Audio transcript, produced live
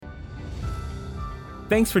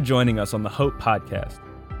Thanks for joining us on the Hope Podcast.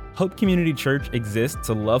 Hope Community Church exists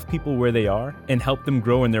to love people where they are and help them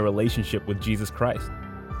grow in their relationship with Jesus Christ.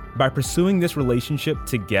 By pursuing this relationship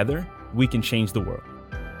together, we can change the world.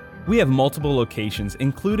 We have multiple locations,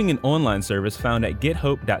 including an online service found at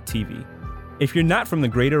gethope.tv. If you're not from the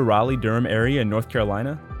greater Raleigh-Durham area in North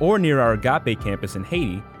Carolina or near our Agape campus in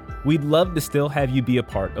Haiti, we'd love to still have you be a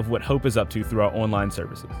part of what Hope is up to through our online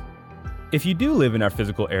services. If you do live in our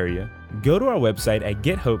physical area, go to our website at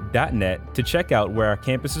gethope.net to check out where our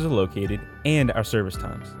campuses are located and our service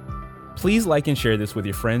times. Please like and share this with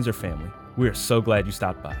your friends or family. We are so glad you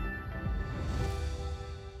stopped by.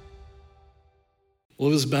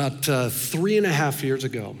 Well, it was about 3.5 years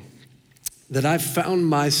ago that I found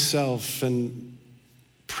myself in,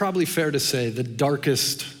 probably fair to say, the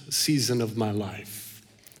darkest season of my life.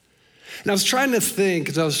 And I was trying to think,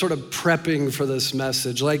 as I was sort of prepping for this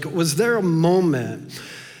message, like, was there a moment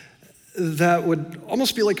that would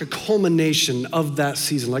almost be like a culmination of that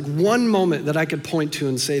season, like one moment that I could point to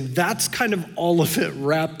and say, that's kind of all of it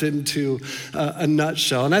wrapped into a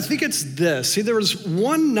nutshell. And I think it's this. See, there was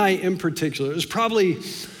one night in particular, it was probably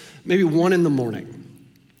maybe 1 a.m.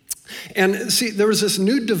 And see, there was this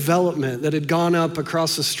new development that had gone up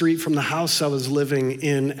across the street from the house I was living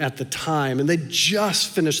in at the time. And they just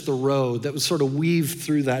finished the road that was sort of weaved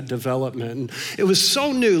through that development. And it was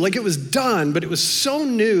so new, like it was done, but it was so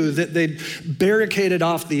new that they'd barricaded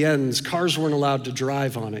off the ends. Cars weren't allowed to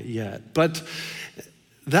drive on it yet. But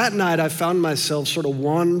that night, I found myself sort of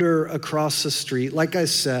wander across the street. Like I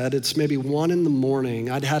said, it's maybe 1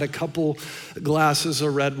 a.m. I'd had a couple glasses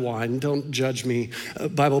of red wine. Don't judge me,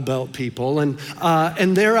 Bible Belt people. And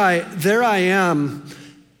there I am,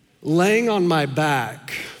 laying on my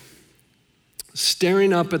back,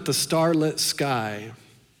 staring up at the starlit sky,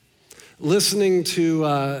 listening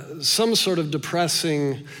to some sort of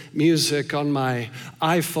depressing music on my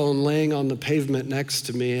iPhone laying on the pavement next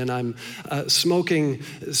to me, and I'm smoking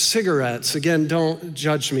cigarettes. Again, don't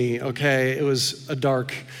judge me, okay? It was a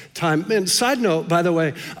dark time. And side note, by the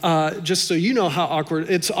way, just so you know how awkward,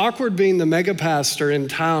 it's awkward being the mega pastor in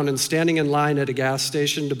town and standing in line at a gas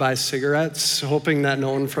station to buy cigarettes, hoping that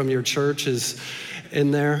no one from your church is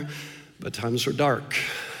in there, but times were dark.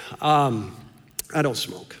 I don't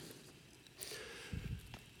smoke.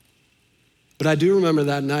 But I do remember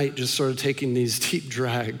that night just sort of taking these deep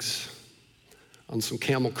drags on some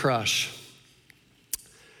Camel Crush,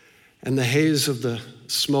 and the haze of the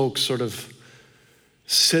smoke sort of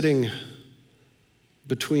sitting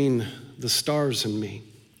between the stars and me.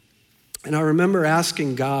 And I remember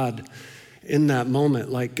asking God in that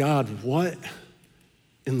moment, like, God, what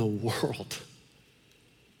in the world?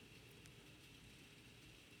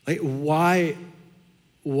 Like,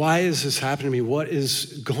 why is this happening to me? What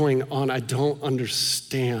is going on? I don't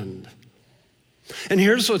understand. And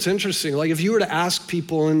here's what's interesting. Like, if you were to ask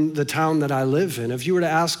people in the town that I live in, if you were to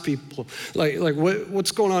ask people, like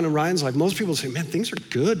what's going on in Ryan's life, most people say, man, things are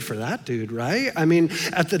good for that dude, right? I mean,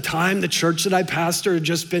 at the time, the church that I pastor had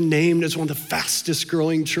just been named as one of the fastest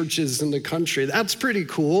growing churches in the country. That's pretty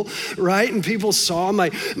cool, right? And people saw my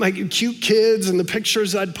cute kids and the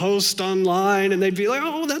pictures I'd post online, and they'd be like,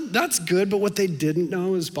 oh, that's good. But what they didn't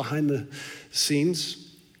know is behind the scenes,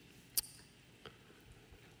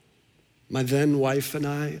 my then wife and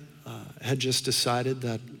I had just decided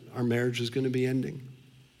that our marriage was going to be ending.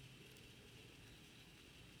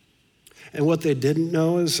 And what they didn't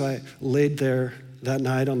know as I laid there that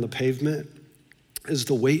night on the pavement is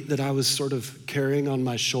the weight that I was sort of carrying on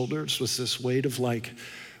my shoulders was this weight of like,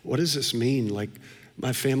 what does this mean? Like,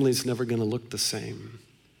 my family's never going to look the same.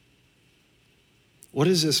 What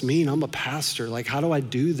does this mean? I'm a pastor. Like, how do I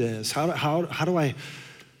do this? How do I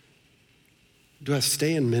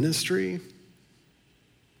stay in ministry?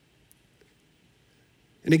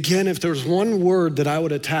 And again, if there's one word that I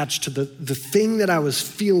would attach to the thing that I was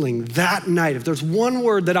feeling that night, if there's one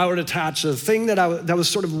word that I would attach to the thing that was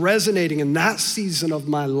sort of resonating in that season of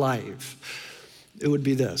my life, it would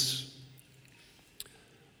be this: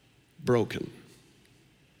 broken.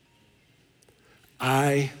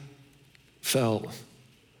 I felt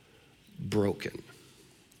broken.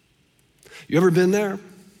 You ever been there?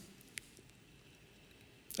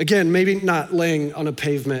 Again, maybe not laying on a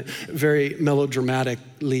pavement very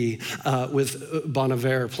melodramatically with Bon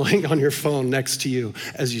Iver playing on your phone next to you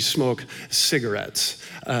as you smoke cigarettes.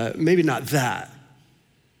 Maybe not that.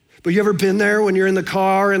 But you ever been there when you're in the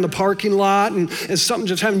car in the parking lot and something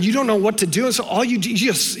just happened, you don't know what to do, and so all you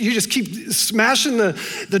just keep smashing the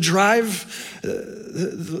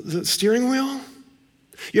steering wheel?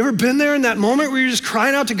 You ever been there in that moment where you're just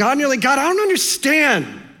crying out to God and you're like, God, I don't understand.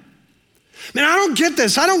 Man, I don't get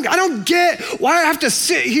this. I don't get why I have to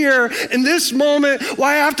sit here in this moment,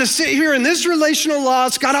 why I have to sit here in this relational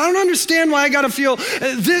loss. God, I don't understand why I got to feel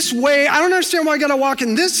this way. I don't understand why I got to walk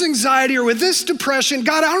in this anxiety or with this depression.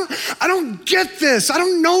 God, I don't get this. I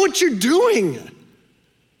don't know what you're doing.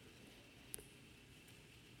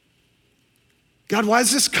 God, why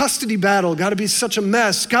is this custody battle got to be such a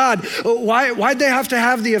mess? God, why'd they have to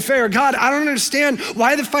have the affair? God, I don't understand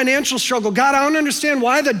why the financial struggle. God, I don't understand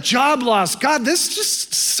why the job loss. God, this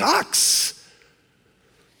just sucks.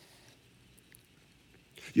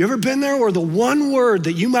 You ever been there where the one word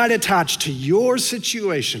that you might attach to your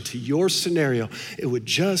situation, to your scenario, it would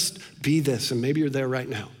just be this, and maybe you're there right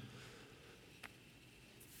now.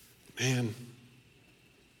 Man,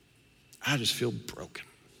 I just feel broken.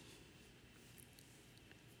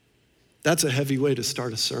 That's a heavy way to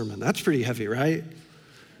start a sermon. That's pretty heavy, right?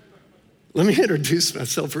 Let me introduce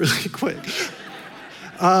myself really quick.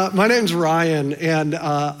 My name's Ryan, and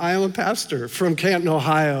I am a pastor from Canton,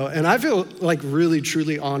 Ohio, and I feel like really,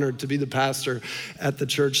 truly honored to be the pastor at the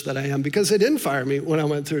church that I am because they didn't fire me when I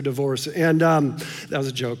went through a divorce, and that was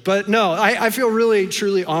a joke. But no, I feel really,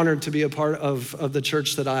 truly honored to be a part of the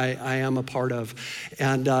church that I am a part of,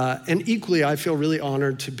 and equally, I feel really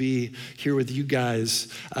honored to be here with you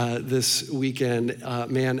guys this weekend.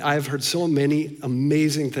 Man, I've heard so many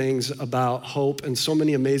amazing things about hope and so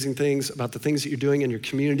many amazing things about the things that you're doing in your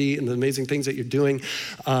community and the amazing things that you're doing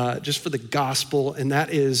just for the gospel, and that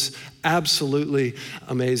is absolutely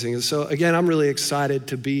amazing. And so again, I'm really excited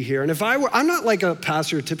to be here. And if I'm not like a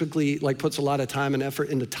pastor who typically like puts a lot of time and effort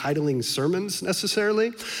into titling sermons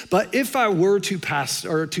necessarily, but if I were to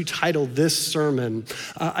to title this sermon,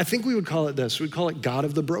 I think we would call it this. We'd call it God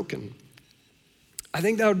of the Broken. I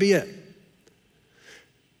think that would be it.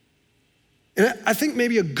 And I think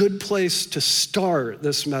maybe a good place to start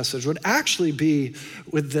this message would actually be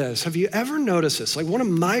with this. Have you ever noticed this? Like one of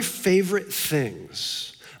my favorite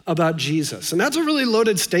things about Jesus, and that's a really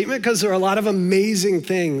loaded statement because there are a lot of amazing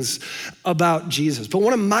things about Jesus, but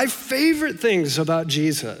one of my favorite things about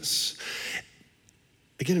Jesus,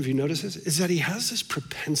 again, have you noticed this, is that he has this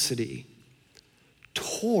propensity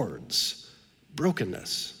towards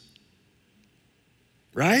brokenness,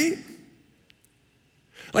 right?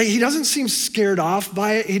 Like he doesn't seem scared off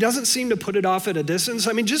by it. He doesn't seem to put it off at a distance.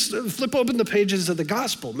 I mean, just flip open the pages of the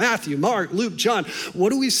gospel. Matthew, Mark, Luke, John.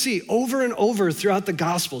 What do we see over and over throughout the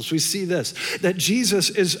gospels? We see this, that Jesus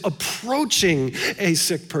is approaching a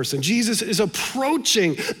sick person. Jesus is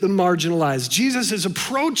approaching the marginalized. Jesus is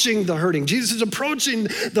approaching the hurting. Jesus is approaching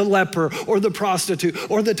the leper or the prostitute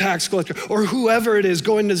or the tax collector or whoever it is,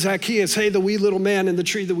 going to Zacchaeus. Hey, the wee little man in the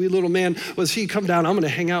tree, the wee little man, was he? Come down. I'm going to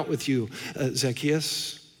hang out with you,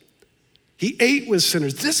 Zacchaeus. He ate with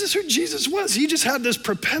sinners. This is who Jesus was. He just had this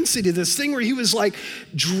propensity, this thing where he was like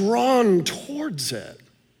drawn towards it.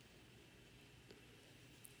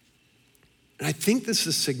 And I think this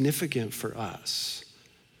is significant for us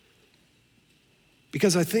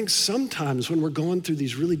because I think sometimes when we're going through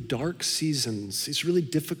these really dark seasons, these really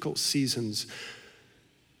difficult seasons,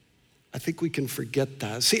 I think we can forget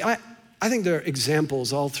that. See, I think there are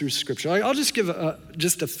examples all through Scripture. I'll just give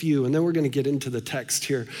just a few, and then we're going to get into the text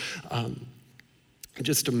here in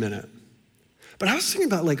just a minute. But I was thinking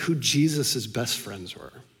about like who Jesus' best friends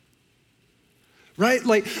were, right?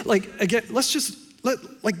 Like again,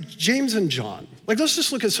 like James and John. Like let's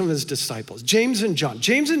just look at some of his disciples. James and John.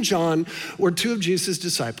 James and John were two of Jesus'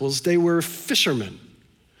 disciples. They were fishermen.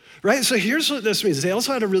 Right, so here's what this means. They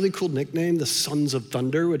also had a really cool nickname, the Sons of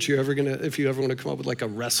Thunder, which if you ever want to come up with like a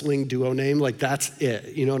wrestling duo name, like that's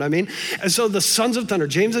it, you know what I mean? And so the Sons of Thunder,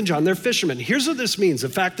 James and John, they're fishermen. Here's what this means, the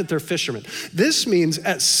fact that they're fishermen. This means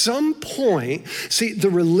at some point, see,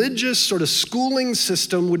 the religious sort of schooling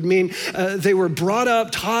system would mean they were brought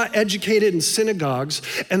up, taught, educated in synagogues,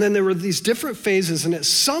 and then there were these different phases, and at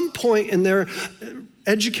some point in their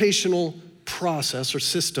educational process or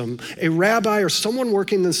system, a rabbi or someone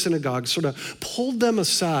working in the synagogue sort of pulled them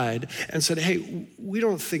aside and said, hey, we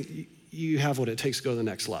don't think you have what it takes to go to the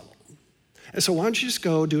next level. And so why don't you just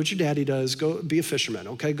go do what your daddy does, go be a fisherman,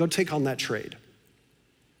 okay? Go take on that trade.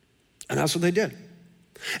 And that's what they did.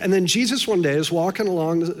 And then Jesus one day is walking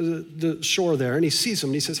along the shore there and he sees them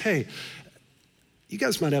and he says, hey, you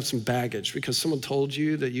guys might have some baggage because someone told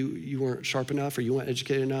you that you weren't sharp enough or you weren't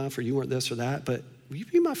educated enough or you weren't this or that, but will you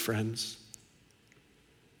be my friends?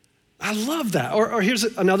 I love that. Or here's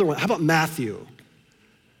another one. How about Matthew?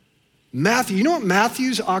 Matthew, you know what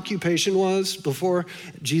Matthew's occupation was before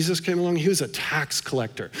Jesus came along? He was a tax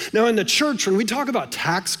collector. Now in the church, when we talk about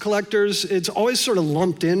tax collectors, it's always sort of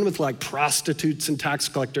lumped in with like prostitutes and tax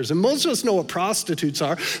collectors. And most of us know what prostitutes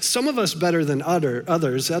are. Some of us better than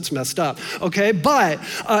others. That's messed up, okay? But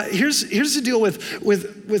here's the deal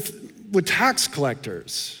with tax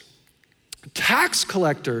collectors. Tax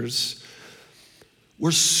collectors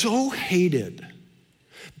were so hated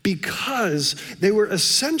because they were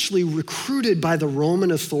essentially recruited by the Roman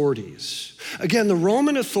authorities. Again, the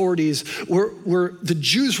Roman authorities the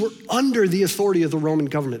Jews were under the authority of the Roman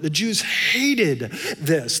government. The Jews hated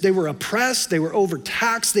this. They were oppressed, they were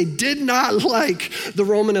overtaxed, they did not like the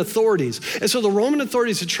Roman authorities. And so the Roman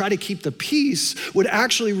authorities, to try to keep the peace, would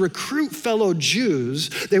actually recruit fellow Jews.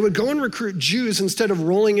 They would go and recruit Jews instead of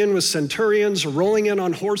rolling in with centurions or rolling in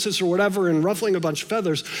on horses or whatever and ruffling a bunch of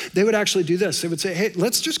feathers. They would actually do this. They would say, hey,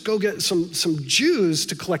 let's just go get some Jews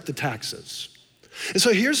to collect the taxes. And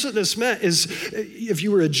so here's what this meant is if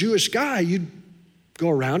you were a Jewish guy, you'd go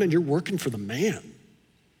around and you're working for the man.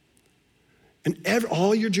 And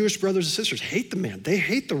all your Jewish brothers and sisters hate the man. They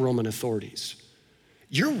hate the Roman authorities.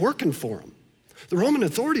 You're working for them. The Roman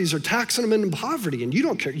authorities are taxing them into poverty and you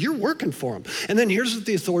don't care. You're working for them. And then here's what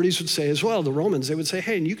the authorities would say as well. The Romans, they would say,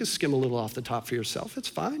 hey, and you can skim a little off the top for yourself. It's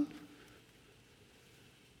fine.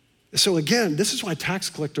 So again, this is why tax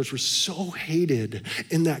collectors were so hated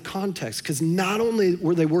in that context, because not only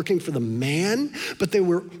were they working for the man, but they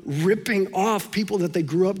were ripping off people that they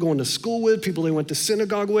grew up going to school with, people they went to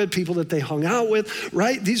synagogue with, people that they hung out with,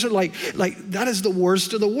 right? These are like that is the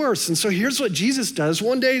worst of the worst. And so here's what Jesus does.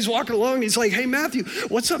 One day he's walking along and he's like, hey, Matthew,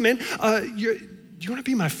 what's up, man? Do you want to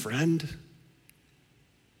be my friend?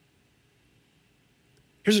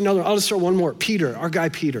 Here's another, I'll just throw one more. Peter, our guy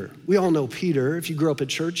Peter. We all know Peter. If you grew up at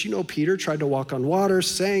church, you know Peter, tried to walk on water,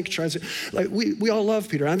 sank, we all love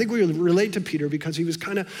Peter. I think we relate to Peter because he was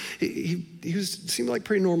seemed like a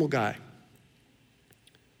pretty normal guy.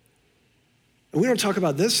 And we don't talk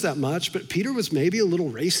about this that much, but Peter was maybe a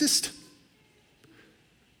little racist.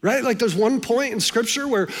 Right? Like there's one point in scripture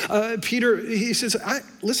where Peter, he says,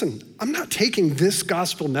 listen, I'm not taking this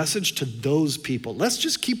gospel message to those people. Let's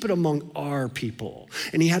just keep it among our people.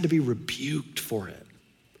 And he had to be rebuked for it.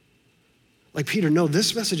 Like Peter, no,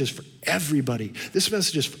 this message is for everybody. This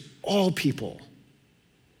message is for all people.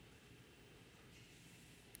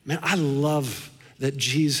 Man, I love that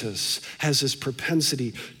Jesus has this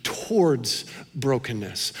propensity towards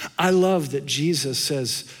brokenness. I love that Jesus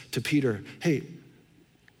says to Peter, hey,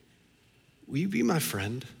 will you be my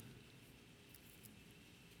friend?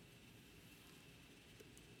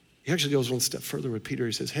 He actually goes one step further with Peter.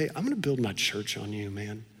 He says, hey, I'm going to build my church on you,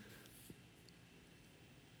 man.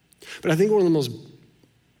 But I think one of the most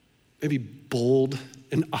maybe bold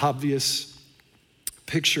and obvious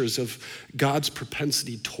pictures of God's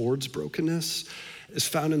propensity towards brokenness is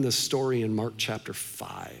found in this story in Mark chapter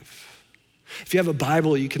 5. If you have a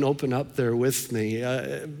Bible, you can open up there with me.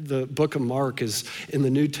 The book of Mark is in the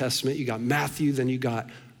New Testament. You got Matthew, then you got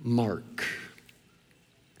Mark.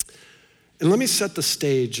 And let me set the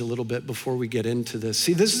stage a little bit before we get into this.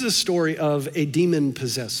 See, this is a story of a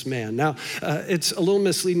demon-possessed man. Now, it's a little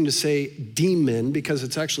misleading to say demon because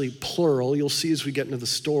it's actually plural. You'll see as we get into the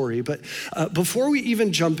story. But before we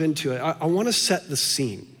even jump into it, I want to set the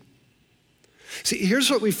scene. See, here's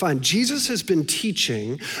what we find. Jesus has been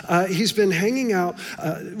teaching. He's been hanging out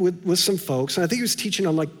with some folks, and I think he was teaching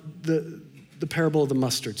on like the parable of the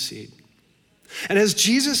mustard seed. And as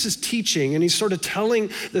Jesus is teaching and he's sort of telling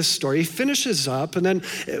this story, he finishes up, and then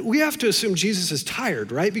we have to assume Jesus is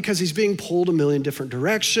tired, right? Because he's being pulled a million different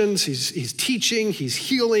directions. He's teaching, he's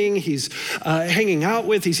healing, he's hanging out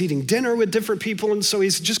with, he's eating dinner with different people, and so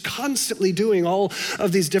he's just constantly doing all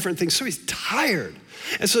of these different things. So he's tired.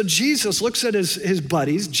 And so Jesus looks at his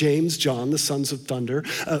buddies, James, John, the sons of thunder,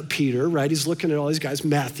 Peter, right? He's looking at all these guys,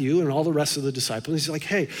 Matthew, and all the rest of the disciples. He's like,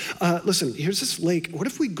 hey, listen, here's this lake. What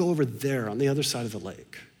if we go over there on the other side of the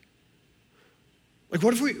lake? Like,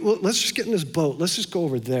 let's just get in this boat. Let's just go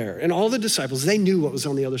over there. And all the disciples, they knew what was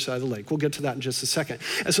on the other side of the lake. We'll get to that in just a second.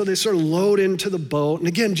 And so they sort of load into the boat. And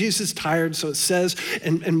again, Jesus is tired. So it says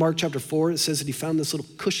in Mark chapter 4, it says that he found this little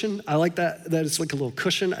cushion. I like that it's like a little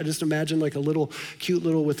cushion. I just imagine like a little cute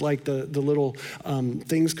little with like the little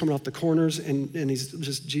things coming off the corners. And he's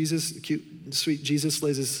just Jesus, cute, sweet Jesus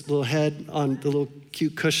lays his little head on the little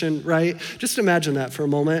cute cushion, right? Just imagine that for a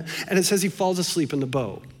moment. And it says he falls asleep in the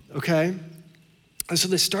boat, okay? And so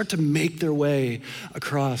they start to make their way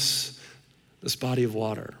across this body of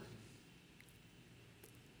water.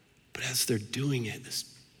 But as they're doing it, this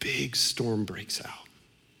big storm breaks out.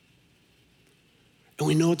 And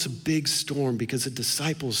we know it's a big storm because the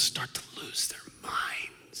disciples start to lose their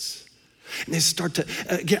minds. And they start to,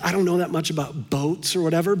 again, I don't know that much about boats or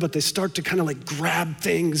whatever, but they start to kind of like grab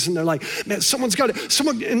things and they're like, man,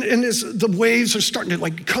 the waves are starting to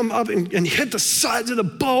like come up and hit the sides of the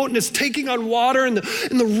boat and it's taking on water and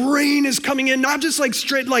the rain is coming in, not just like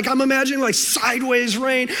straight, like I'm imagining like sideways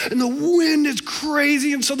rain and the wind is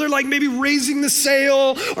crazy. And so they're like maybe raising the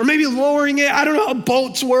sail or maybe lowering it. I don't know how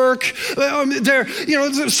boats work.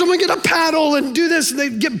 Someone get a paddle and do this and they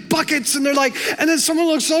get buckets and they're like, and then someone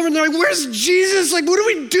looks over and they're like, where's Jesus? Like, what do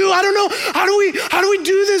we do? I don't know. How do we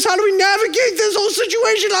do this? How do we navigate this whole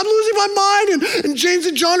situation? I'm losing my mind. And James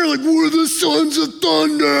and John are like, we're the sons of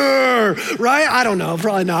thunder, right? I don't know,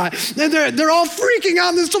 probably not. And they're all freaking out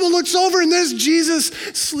and then someone looks over and there's Jesus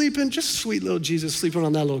sleeping, just sweet little Jesus sleeping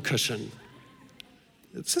on that little cushion.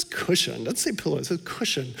 It says cushion, it doesn't say pillow, it says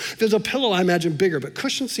cushion. If there's a pillow, I imagine bigger, but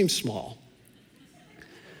cushion seems small.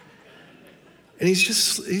 And he's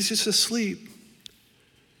just asleep.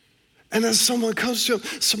 And then someone comes to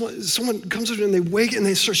him, someone comes to him and they wake and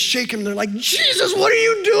they start shaking him. They're like, Jesus, what are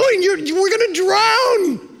you doing? We're gonna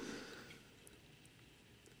drown.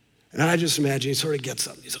 And I just imagine he sort of gets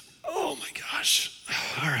up. He's like, oh my gosh,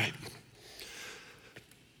 all right.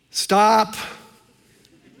 Stop.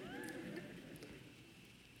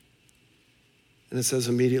 And it says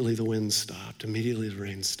immediately the wind stopped, immediately the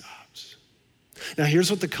rain stopped. Now here's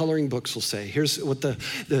what the coloring books will say. Here's what the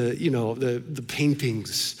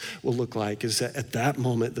paintings will look like, is that at that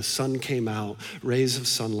moment the sun came out, rays of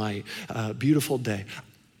sunlight, beautiful day.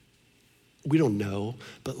 We don't know,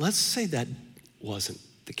 but let's say that wasn't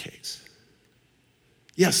the case.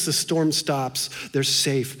 Yes, the storm stops, they're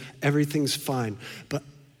safe, everything's fine. But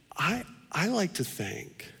I like to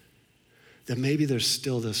think that maybe there's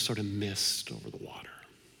still this sort of mist over the water.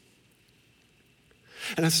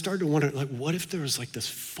 And I started to wonder, like, what if there was like this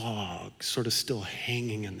fog sort of still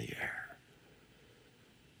hanging in the air?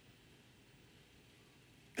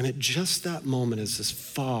 And at just that moment, as this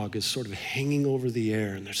fog is sort of hanging over the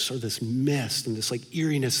air and there's sort of this mist and this like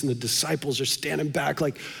eeriness and the disciples are standing back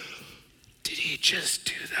like, did he just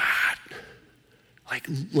do that?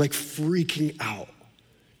 Like freaking out.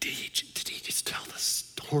 Did he just tell the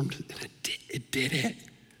storm and it did it?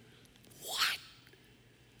 What?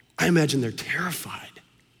 I imagine they're terrified.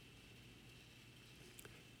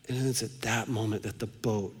 And it's at that moment that the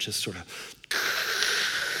boat just sort of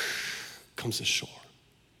comes ashore.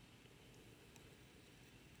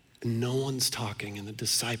 And no one's talking, and the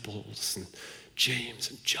disciples and James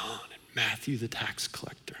and John and Matthew, the tax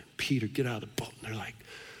collector, and Peter get out of the boat, and they're like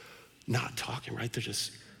not talking, right? They're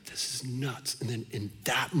just, this is nuts. And then in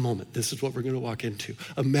that moment, this is what we're gonna walk into.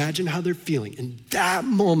 Imagine how they're feeling in that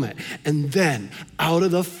moment. And then out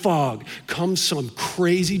of the fog comes some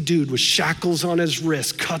crazy dude with shackles on his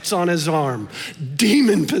wrist, cuts on his arm,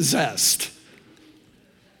 demon possessed.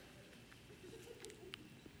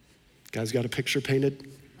 Guys got a picture painted?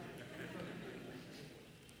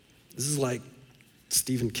 This is like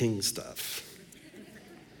Stephen King stuff.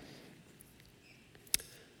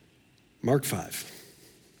 Mark 5.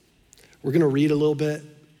 We're gonna read a little bit.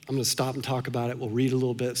 I'm gonna stop and talk about it. We'll read a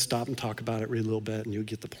little bit, stop and talk about it, read a little bit, and you'll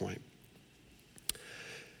get the point.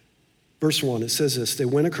 Verse 1, it says this: they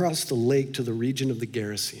went across the lake to the region of the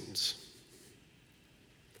Gerasenes.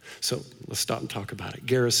 So let's stop and talk about it.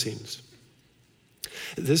 Gerasenes.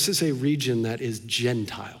 This is a region that is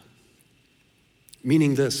Gentile,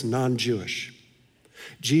 meaning this, non-Jewish.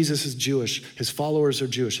 Jesus is Jewish, his followers are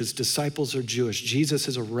Jewish, his disciples are Jewish. Jesus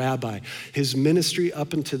is a rabbi. His ministry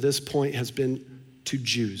up until this point has been to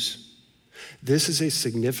Jews. This is a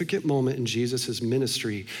significant moment in Jesus'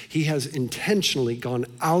 ministry. He has intentionally gone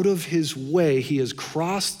out of his way. He has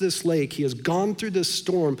crossed this lake. He has gone through this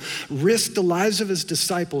storm, risked the lives of his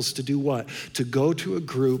disciples to do what? To go to a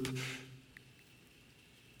group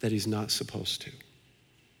that he's not supposed to.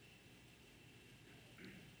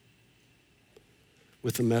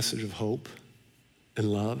 With a message of hope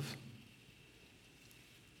and love.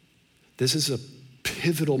 This is a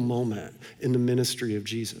pivotal moment in the ministry of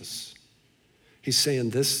Jesus. He's saying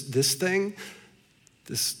this thing,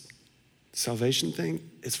 this salvation thing,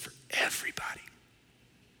 is for everybody.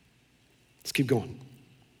 Let's keep going.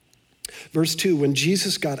 Verse 2, when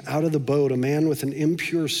Jesus got out of the boat, a man with an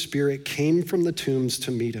impure spirit came from the tombs to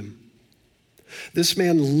meet him. This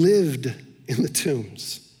man lived in the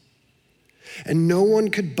tombs. And no one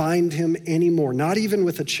could bind him anymore, not even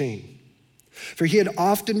with a chain. For he had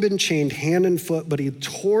often been chained hand and foot, but he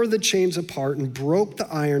tore the chains apart and broke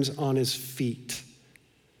the irons on his feet.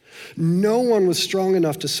 No one was strong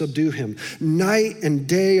enough to subdue him. Night and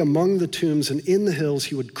day among the tombs and in the hills,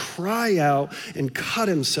 he would cry out and cut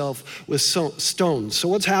himself with stones. So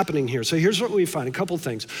what's happening here? So here's what we find, a couple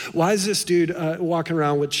things. Why is this dude walking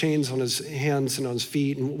around with chains on his hands and on his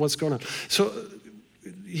feet, and what's going on? So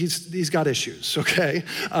he's got issues, okay?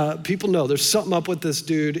 People know there's something up with this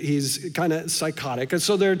dude. He's kind of psychotic. And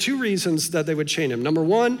so there are two reasons that they would chain him. Number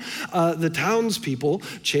one, the townspeople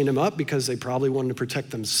chain him up because they probably wanted to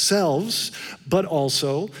protect themselves, but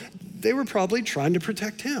also they were probably trying to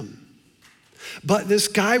protect him. But this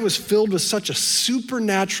guy was filled with such a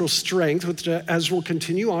supernatural strength, which as we'll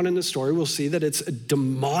continue on in the story, we'll see that it's a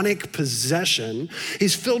demonic possession.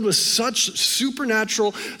 He's filled with such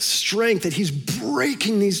supernatural strength that he's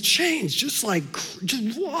breaking these chains, just like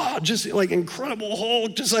Incredible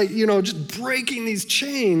Hulk, just breaking these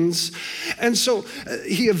chains. And so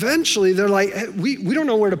he eventually, they're like, hey, we don't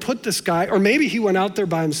know where to put this guy, or maybe he went out there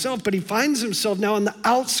by himself, but he finds himself now on the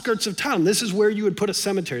outskirts of town. This is where you would put a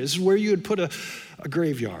cemetery. This is where you would put a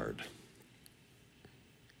graveyard.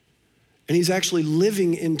 And he's actually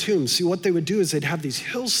living in tombs. See, what they would do is they'd have these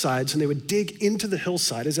hillsides and they would dig into the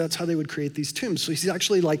hillside, as that's how they would create these tombs. So he's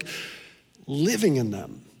actually like living in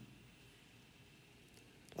them.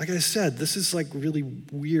 Like I said, this is like really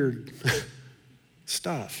weird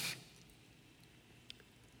stuff.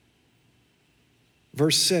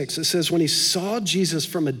 Verse 6, it says, when he saw Jesus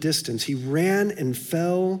from a distance, he ran and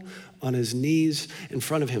fell on his knees in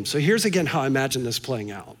front of him. So here's again how I imagine this playing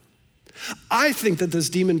out. I think that this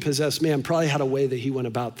demon-possessed man probably had a way that he went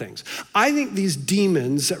about things. I think these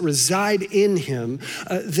demons that reside in him,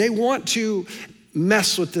 they want to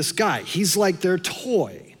mess with this guy. He's like their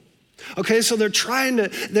toy. Okay, so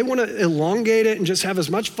they want to elongate it and just have as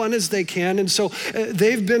much fun as they can. And so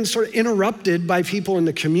they've been sort of interrupted by people in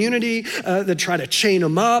the community that try to chain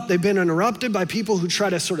them up. They've been interrupted by people who try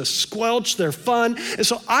to sort of squelch their fun. And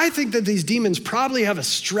so I think that these demons probably have a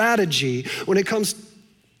strategy when it comes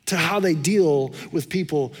to how they deal with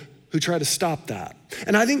people who try to stop that.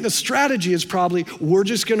 And I think the strategy is probably, we're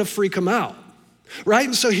just going to freak them out. Right?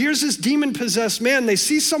 And so here's this demon-possessed man. They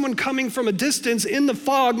see someone coming from a distance in the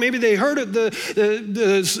fog. Maybe they heard it, the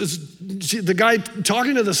guy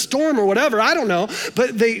talking to the storm or whatever. I don't know.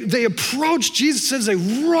 But they approach Jesus as they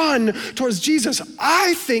run towards Jesus.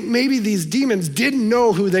 I think maybe these demons didn't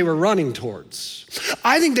know who they were running towards.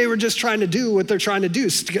 I think they were just trying to do what they're trying to do.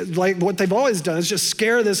 Like what they've always done is just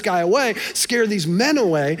scare this guy away, scare these men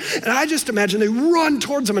away. And I just imagine they run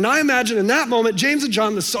towards him. And I imagine in that moment, James and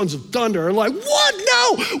John, the sons of thunder, are like, what?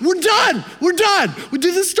 No, we're done. We're done. We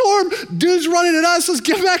did the storm. Dude's running at us. Let's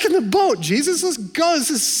get back in the boat. Jesus, let's go. This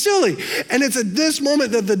is silly. And it's at this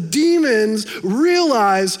moment that the demons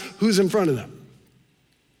realize who's in front of them.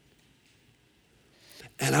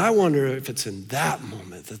 And I wonder if it's in that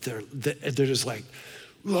moment that they're just like,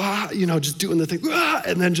 just doing the thing,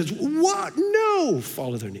 and then just, what? No,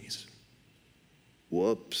 fall to their knees.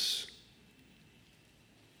 Whoops.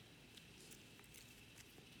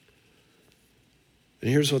 And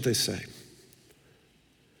here's what they say.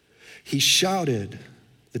 He shouted,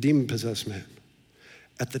 the demon-possessed man,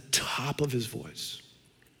 at the top of his voice,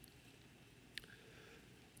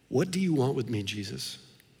 "What do you want with me, Jesus,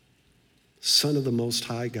 Son of the Most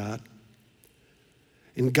High God?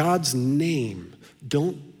 In God's name,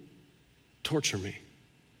 don't torture me."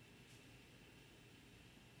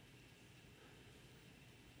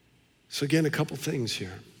 So again, a couple things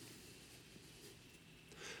here.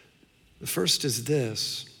 The first is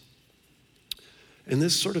this. In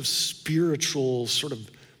this sort of spiritual sort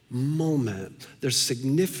of moment, there's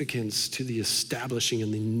significance to the establishing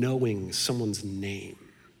and the knowing someone's name.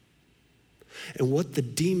 And what the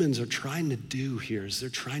demons are trying to do here is they're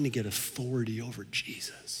trying to get authority over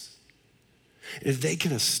Jesus. If they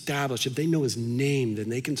can establish, if they know his name, then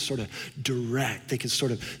they can sort of direct, they can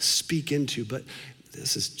sort of speak into, but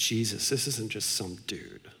this is Jesus. This isn't just some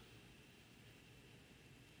dude.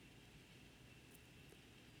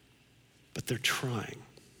 But they're trying.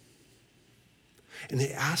 And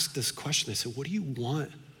they ask this question. They said, what do you want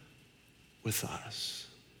with us?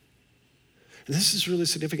 And this is really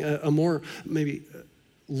significant. A more maybe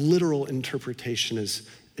literal interpretation is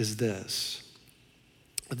this,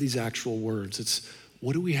 of these actual words. It's,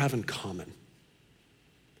 what do we have in common?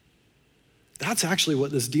 That's actually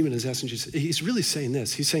what this demon is asking Jesus. He's really saying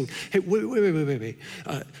this. He's saying, hey, wait. What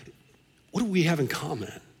do we have in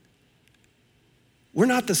common? We're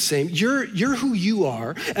not the same. You're who you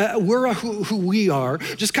are. We're who we are.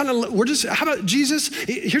 How about Jesus?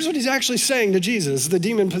 Here's what he's actually saying to Jesus, the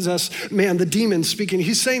demon-possessed man, the demon speaking.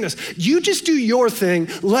 He's saying this, you just do your thing,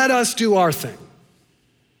 let us do our thing.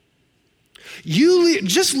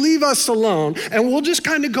 Just leave us alone and we'll just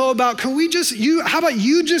kind of go about, how about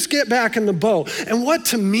you just get back in the boat? And what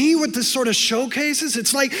this sort of showcases,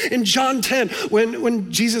 it's like in John 10,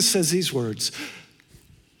 when Jesus says these words,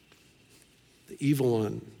 the evil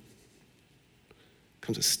one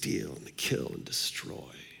comes to steal and to kill and destroy.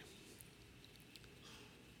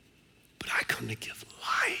 But I come to give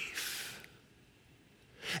life.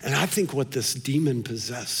 And I think what this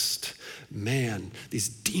demon-possessed man, these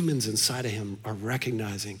demons inside of him are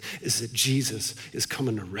recognizing is that Jesus is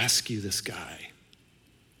coming to rescue this guy.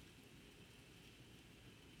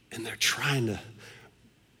 And they're trying to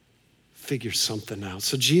figure something out.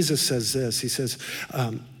 So Jesus says this, he says,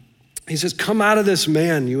 come out of this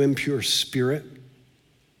man, you impure spirit.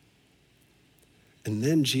 And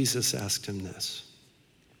then Jesus asked him this,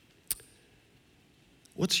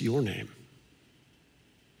 what's your name?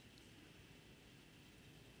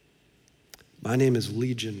 My name is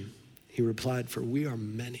Legion, he replied, for we are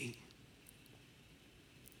many.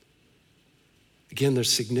 Again,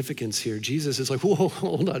 there's significance here. Jesus is like, whoa,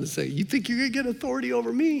 hold on a second. You think you're gonna get authority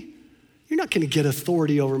over me? You're not gonna get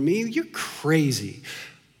authority over me. You're crazy.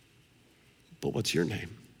 But what's your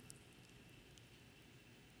name?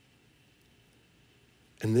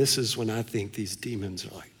 And this is when I think these demons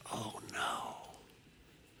are like, oh no,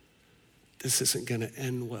 this isn't gonna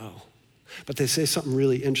end well. But they say something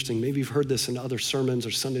really interesting. Maybe you've heard this in other sermons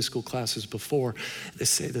or Sunday school classes before. They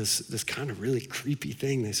say this kind of really creepy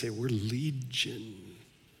thing. They say, we're legion.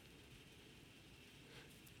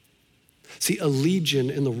 See, a legion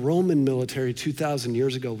in the Roman military 2,000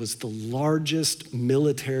 years ago was the largest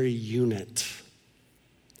military unit,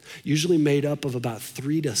 usually made up of about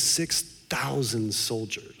 3,000 to 6,000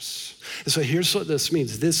 soldiers. And so here's what this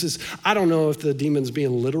means. I don't know if the demon's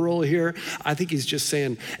being literal here. I think he's just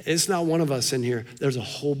saying, it's not one of us in here. There's a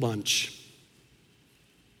whole bunch.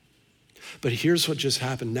 But here's what just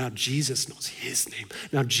happened. Now Jesus knows his name.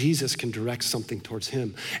 Now Jesus can direct something towards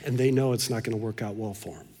him, and they know it's not going to work out well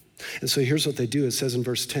for him. And so here's what they do. It says in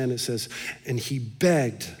verse 10, it says, and he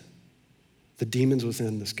begged the demons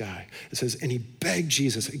within this guy. It says, and he begged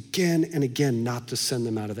Jesus again and again not to send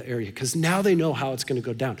them out of the area, because now they know how it's going to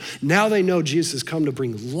go down. Now they know Jesus has come to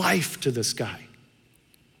bring life to this guy.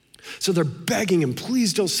 So they're begging him,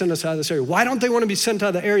 please don't send us out of this area. Why don't they want to be sent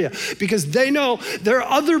out of the area? Because they know there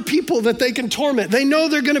are other people that they can torment. They know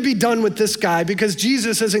they're going to be done with this guy because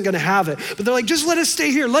Jesus isn't going to have it. But they're like, just let us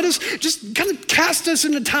stay here. Let us just kind of cast us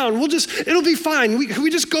into town. It'll be fine.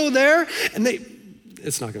 We just go there? And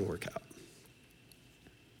it's not going to work out.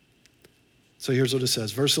 So here's what it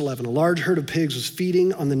says, verse 11, a large herd of pigs was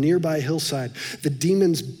feeding on the nearby hillside. The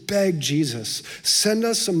demons begged Jesus, send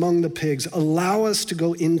us among the pigs, allow us to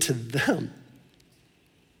go into them.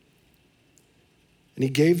 And he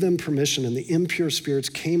gave them permission, and the impure spirits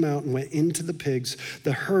came out and went into the pigs.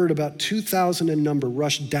 The herd, about 2,000 in number,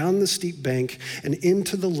 rushed down the steep bank and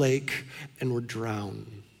into the lake and were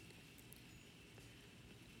drowned.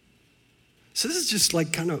 So this is just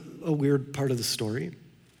like kind of a weird part of the story.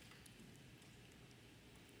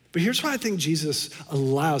 But here's why I think Jesus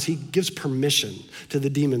he gives permission to the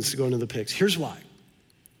demons to go into the pigs. Here's why.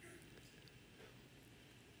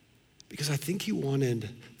 Because I think he wanted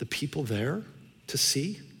the people there to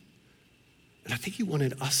see, and I think he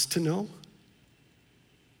wanted us to know,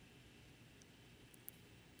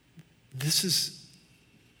 this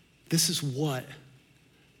is what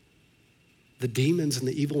the demons and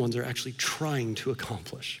the evil ones are actually trying to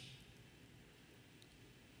accomplish.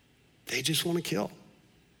 They just want to kill.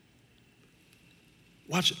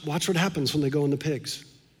 Watch what happens when they go in the pigs.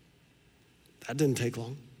 That didn't take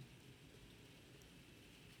long.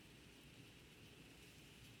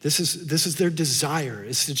 This is their desire,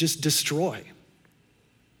 is to just destroy.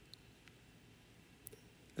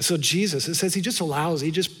 And so Jesus, it says he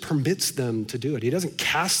just permits them to do it. He doesn't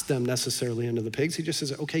cast them necessarily into the pigs. He just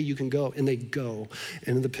says, okay, you can go. And they go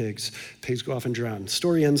into the pigs. Pigs go off and drown. The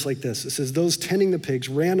story ends like this. It says, those tending the pigs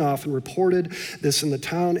ran off and reported this in the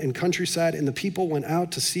town and countryside, and the people went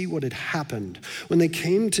out to see what had happened. When they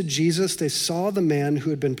came to Jesus, they saw the man who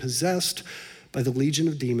had been possessed by the legion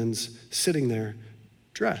of demons sitting there,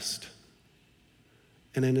 dressed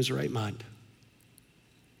and in his right mind.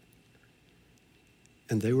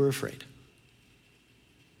 And they were afraid.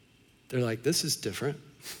 They're like, this is different.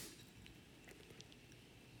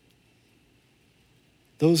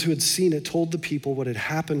 Those who had seen it told the people what had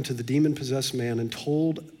happened to the demon-possessed man and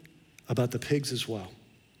told about the pigs as well.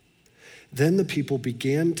 Then the people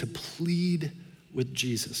began to plead with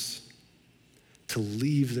Jesus to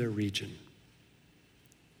leave their region.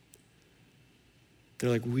 They're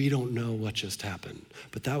like, we don't know what just happened,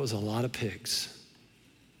 but that was a lot of pigs.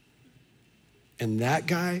 And that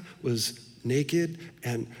guy was naked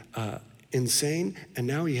and insane, and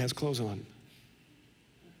now he has clothes on.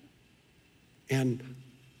 And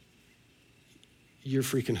you're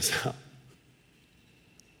freaking us out.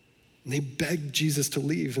 And they begged Jesus to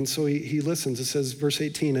leave, and so he listens. It says, verse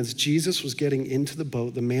 18, as Jesus was getting into the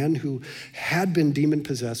boat, the man who had been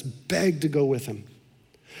demon-possessed begged to go with him.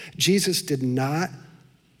 Jesus did not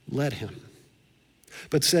let him,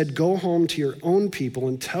 but said, go home to your own people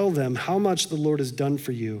and tell them how much the Lord has done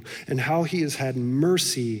for you and how he has had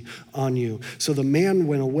mercy on you. So the man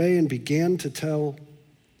went away and began to tell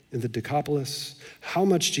in the Decapolis how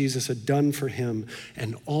much Jesus had done for him,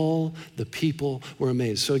 and all the people were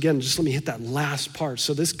amazed. So again, just let me hit that last part.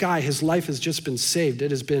 So this guy, his life has just been saved.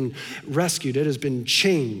 It has been rescued. It has been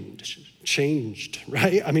changed,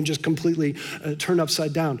 right? I mean, just completely turned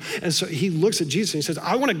upside down. And so he looks at Jesus and he says,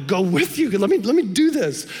 I want to go with you. Let me do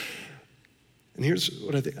this. And here's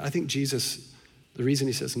what I think. I think Jesus, the reason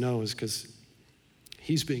he says no is because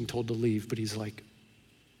he's being told to leave, but he's like,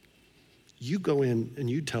 you go in and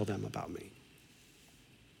you tell them about me.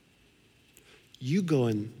 You go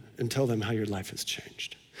in and tell them how your life has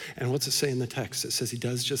changed. And what's it say in the text? It says he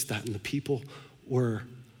does just that, and the people were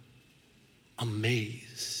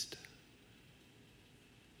amazed.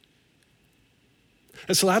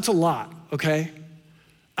 And so that's a lot, okay?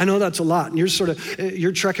 I know that's a lot, and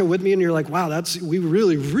you're trekking with me, and you're like, wow, we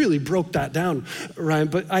really, really broke that down, Ryan.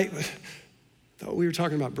 But I thought we were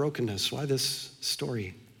talking about brokenness. Why this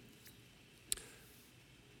story?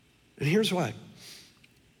 And here's why.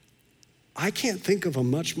 I can't think of a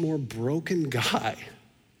much more broken guy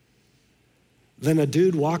than a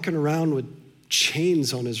dude walking around with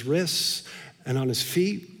chains on his wrists and on his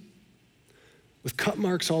feet, with cut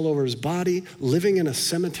marks all over his body, living in a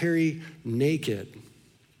cemetery naked.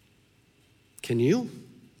 Can you?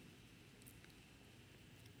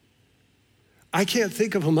 I can't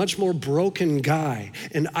think of a much more broken guy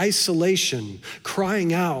in isolation,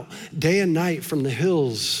 crying out day and night from the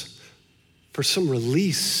hills for some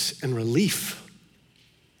release and relief.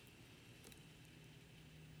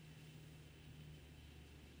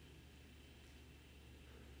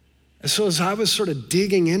 And so as I was sort of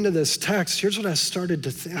digging into this text, here's what I started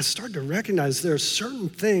to think. I started to recognize there are certain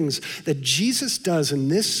things that Jesus does in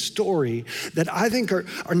this story that I think are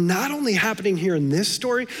not only happening here in this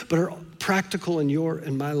story, but are practical in your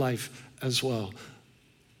and my life as well.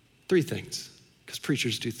 3 things, because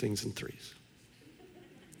preachers do things in 3s.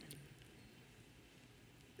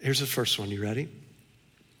 Here's the first one. You ready?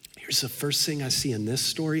 Here's the first thing I see in this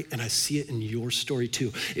story, and I see it in your story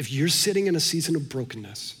too. If you're sitting in a season of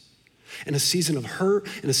brokenness, in a season of hurt,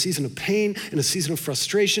 in a season of pain, in a season of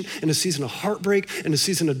frustration, in a season of heartbreak, in a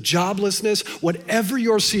season of joblessness, whatever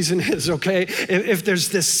your season is, okay? If there's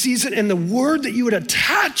this season and the word that you would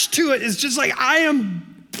attach to it is just like, I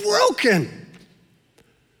am broken.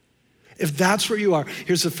 If that's where you are,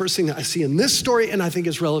 here's the first thing that I see in this story, and I think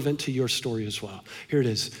is relevant to your story as well. Here it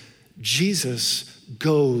is. Jesus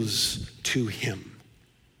goes to him.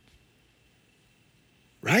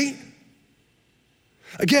 Right?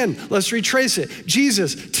 Again, let's retrace it.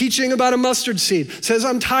 Jesus, teaching about a mustard seed, says,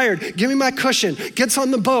 I'm tired, give me my cushion, gets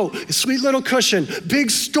on the boat, sweet little cushion,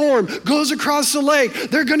 big storm, goes across the lake,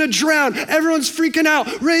 they're gonna drown, everyone's freaking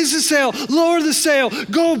out, raise the sail, lower the sail,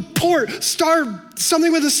 go port, star,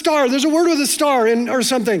 something with a star, there's a word with a star or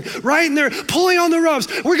something, right? And they're pulling on the ropes,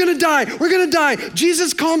 we're gonna die.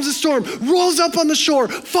 Jesus calms the storm, rolls up on the shore,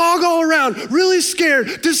 fog all around, really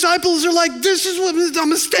scared. Disciples are like, this was a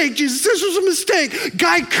mistake, Jesus, this was a mistake.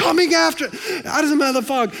 Guy coming out of the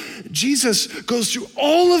fog. Jesus goes through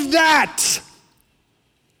all of that.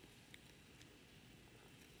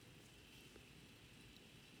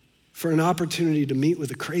 For an opportunity to meet with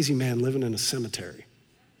a crazy man living in a cemetery.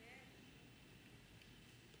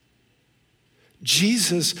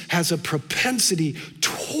 Jesus has a propensity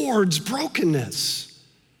towards brokenness.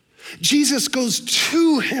 Jesus goes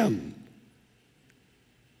to him.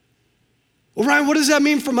 Well, Ryan, what does that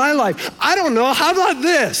mean for my life? I don't know. How about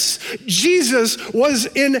this? Jesus was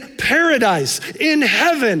in paradise, in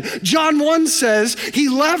heaven. John 1 says he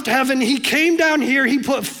left heaven, he came down here, he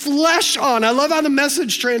put flesh on. I love how the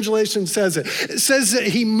Message translation says it. It says that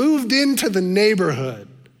he moved into the neighborhood.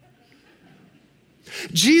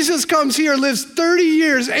 Jesus comes here, lives 30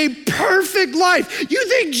 years, a perfect life. You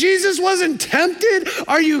think Jesus wasn't tempted?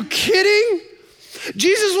 Are you kidding?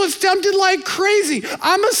 Jesus was tempted like crazy.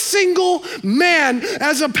 I'm a single man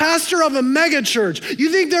as a pastor of a mega church.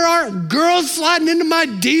 You think there aren't girls sliding into my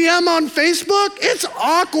DM on Facebook? It's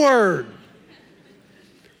awkward.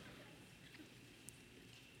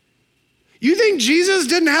 You think Jesus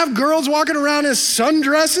didn't have girls walking around in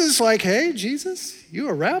sundresses like, hey, Jesus, you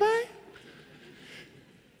a rabbi?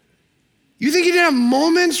 You think he didn't have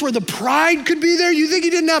moments where the pride could be there? You think he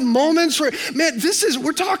didn't have moments where, man,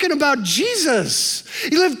 we're talking about Jesus.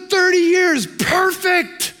 He lived 30 years,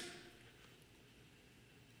 perfect.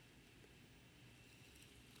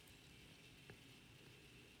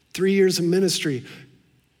 Three years of ministry,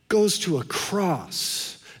 goes to a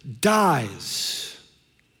cross, dies,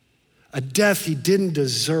 a death he didn't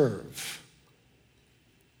deserve,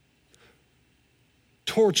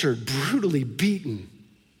 tortured, brutally beaten,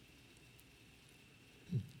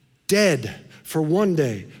 dead for 1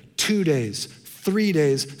 day, 2 days, 3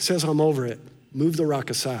 days, says, I'm over it. Move the rock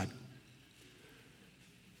aside.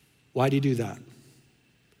 Why do you do that?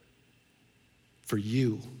 For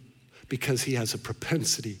you. Because he has a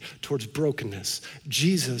propensity towards brokenness.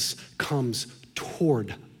 Jesus comes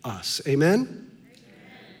toward us. Amen?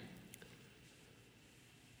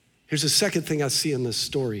 Here's the second thing I see in this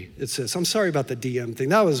story. It says, I'm sorry about the DM thing.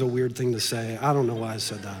 That was a weird thing to say. I don't know why I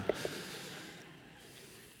said that.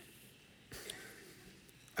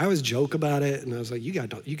 I always joke about it, and I was like, you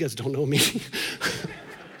guys don't know me.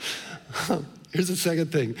 Here's the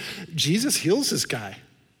second thing. Jesus heals this guy,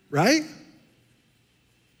 right?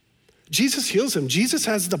 Jesus heals him. Jesus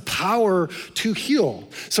has the power to heal.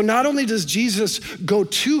 So not only does Jesus go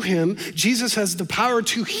to him, Jesus has the power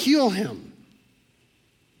to heal him.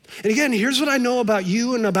 And again, here's what I know about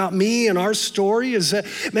you and about me and our story is that,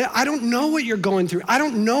 man, I don't know what you're going through. I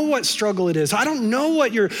don't know what struggle it is. I don't know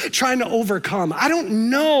what you're trying to overcome. I don't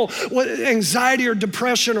know what anxiety or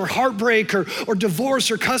depression or heartbreak or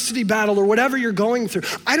divorce or custody battle or whatever you're going through.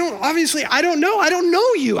 I don't know. I don't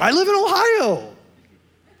know you. I live in Ohio.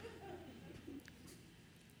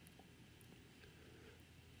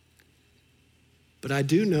 But I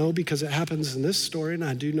do know, because it happens in this story, and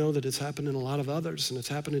I do know that it's happened in a lot of others, and it's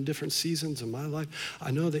happened in different seasons in my life.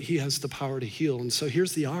 I know that he has the power to heal. And so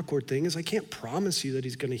here's the awkward thing is I can't promise you that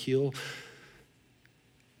he's going to heal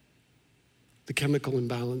the chemical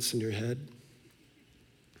imbalance in your head.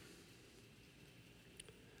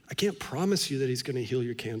 I can't promise you that he's going to heal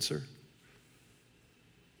your cancer.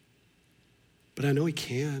 But I know he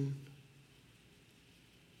can.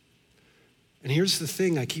 And here's the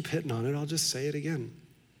thing, I keep hitting on it, I'll just say it again.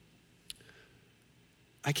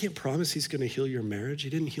 I can't promise he's going to heal your marriage.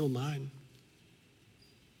 He didn't heal mine.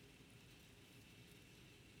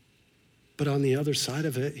 But on the other side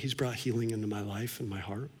of it, he's brought healing into my life and my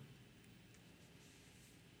heart.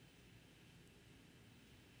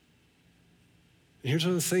 And here's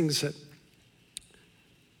one of the things that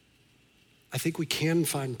I think we can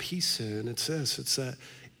find peace in. It's this, it's that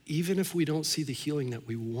even if we don't see the healing that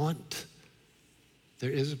we want, there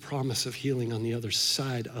is a promise of healing on the other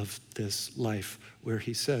side of this life where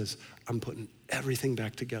he says, I'm putting everything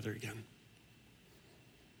back together again.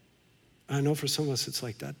 And I know for some of us, it's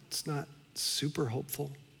like, that's not super hopeful,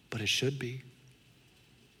 but it should be.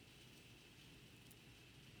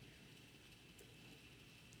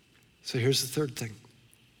 So here's the third thing.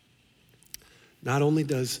 Not only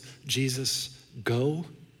does Jesus go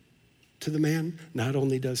to the man, not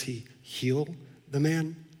only does he heal the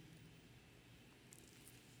man,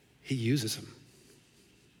 he uses him.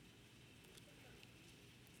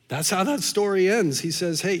 That's how that story ends. He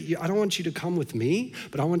says, hey, I don't want you to come with me,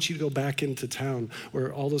 but I want you to go back into town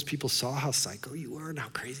where all those people saw how psycho you were and how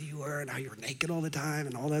crazy you were and how you were naked all the time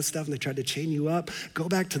and all that stuff, and they tried to chain you up. Go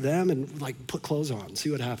back to them and like put clothes on,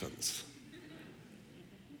 see what happens.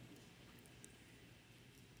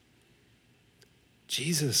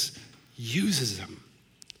 Jesus uses him.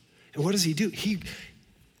 And what does he do? He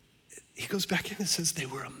goes back in and says they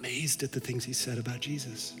were amazed at the things he said about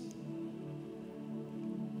Jesus.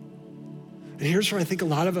 And here's where I think a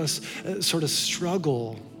lot of us sort of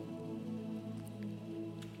struggle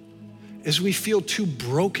is we feel too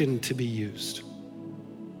broken to be used.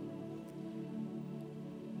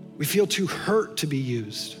 We feel too hurt to be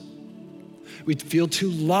used. We feel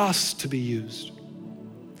too lost to be used.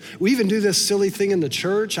 We even do this silly thing in the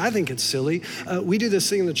church. I think it's silly. We do this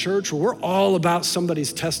thing in the church where we're all about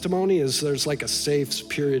somebody's testimony as there's like a safe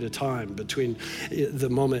period of time between the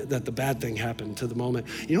moment that the bad thing happened to the moment.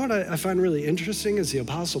 You know what I find really interesting is the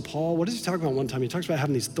Apostle Paul, what does he talk about one time? He talks about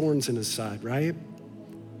having these thorns in his side, right?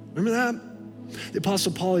 Remember that? The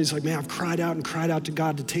Apostle Paul, he's like, man, I've cried out to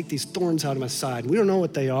God to take these thorns out of my side. We don't know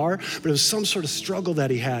what they are, but it was some sort of struggle that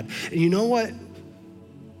he had. And you know what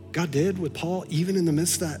God did with Paul, even in the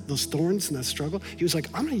midst of those thorns and that struggle? He was like,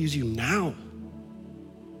 I'm gonna use you now.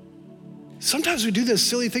 Sometimes we do this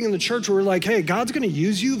silly thing in the church where we're like, hey, God's gonna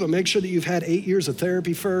use you, but make sure that you've had 8 years of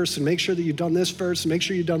therapy first, and make sure that you've done this first, and make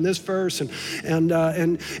sure you've done this first, and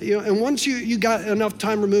once you got enough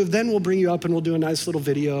time removed, then we'll bring you up and we'll do a nice little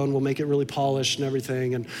video and we'll make it really polished and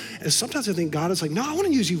everything. And sometimes I think God is like, no, I wanna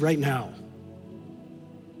use you right now.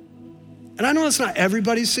 And I know it's not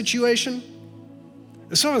everybody's situation.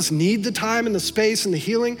 Some of us need the time and the space and the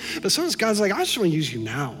healing, but sometimes God's like, I just wanna use you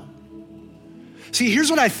now. See, here's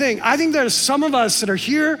what I think. I think there's some of us that are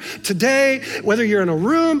here today, whether you're in a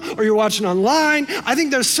room or you're watching online. I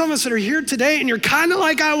think there's some of us that are here today and you're kind of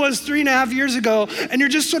like I was 3.5 years ago, and you're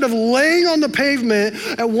just sort of laying on the pavement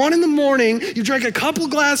at 1 a.m. You drank a couple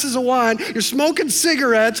glasses of wine, you're smoking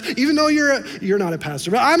cigarettes, even though you're not a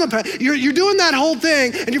pastor, but I'm a pastor. You're doing that whole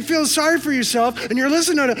thing and you're feeling sorry for yourself and you're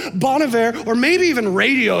listening to Bon Iver or maybe even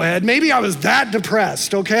Radiohead. Maybe I was that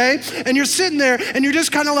depressed, okay? And you're sitting there and you're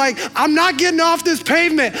just kind of like, I'm not getting off this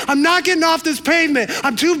pavement. I'm not getting off this pavement.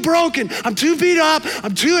 I'm too broken. I'm too beat up.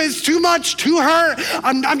 It's too much, too hurt.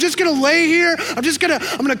 I'm just gonna lay here. I'm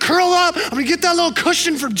gonna curl up. I'm gonna get that little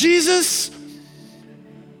cushion for Jesus.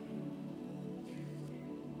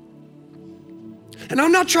 And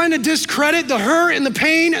I'm not trying to discredit the hurt and the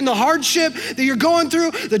pain and the hardship that you're going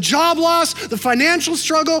through, the job loss, the financial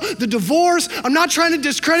struggle, the divorce. I'm not trying to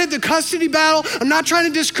discredit the custody battle. I'm not trying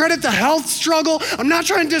to discredit the health struggle. I'm not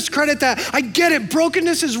trying to discredit that. I get it,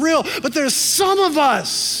 brokenness is real, but there's some of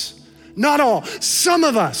us, not all, some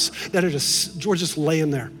of us that we're just laying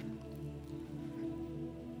there.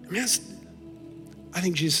 I mean, I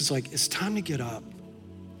think Jesus is like, it's time to get up.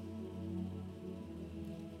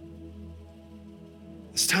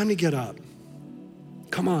 It's time to get up.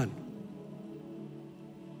 Come on.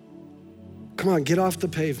 Come on, get off the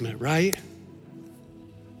pavement, right?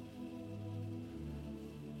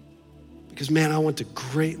 Because man, I went to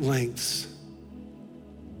great lengths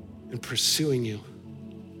in pursuing you.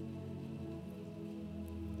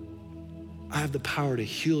 I have the power to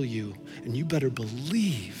heal you, and you better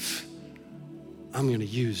believe I'm gonna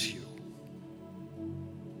use you.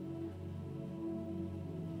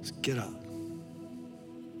 Let's get up.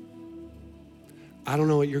 I don't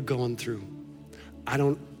know what you're going through. I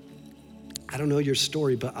don't know your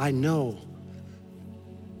story, but I know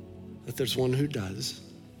that there's one who does,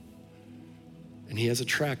 and he has a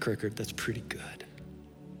track record that's pretty good.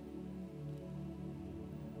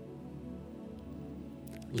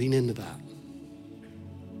 Lean into that.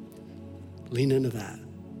 Lean into that.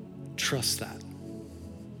 Trust that.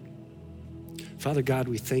 Father God,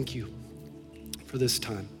 we thank you for this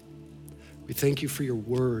time. We thank you for your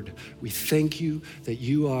word. We thank you that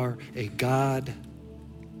you are a God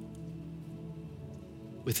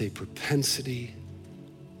with a propensity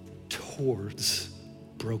towards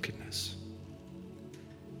brokenness.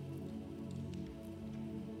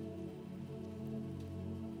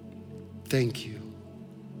 Thank you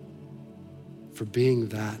for being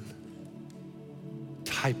that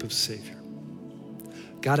type of Savior.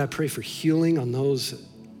 God, I pray for healing on those that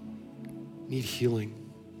need healing.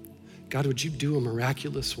 God, would you do a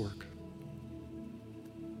miraculous work?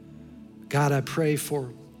 God, I pray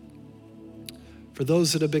for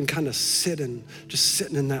those that have been kind of sitting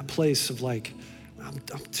in that place of like,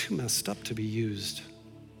 I'm too messed up to be used.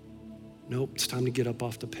 Nope, it's time to get up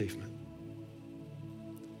off the pavement.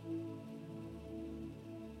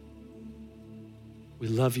 We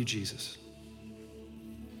love you, Jesus.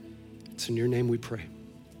 It's in your name we pray.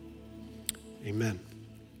 Amen.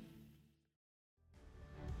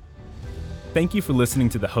 Thank you for listening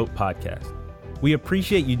to the Hope Podcast. We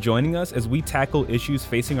appreciate you joining us as we tackle issues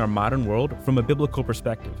facing our modern world from a biblical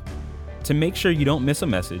perspective. To make sure you don't miss a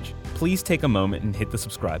message, please take a moment and hit the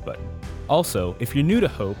subscribe button. Also, if you're new to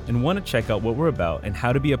Hope and want to check out what we're about and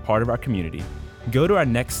how to be a part of our community, go to our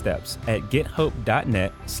next steps at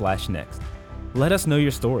gethope.net/next. Let us know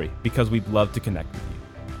your story because we'd love to connect with you.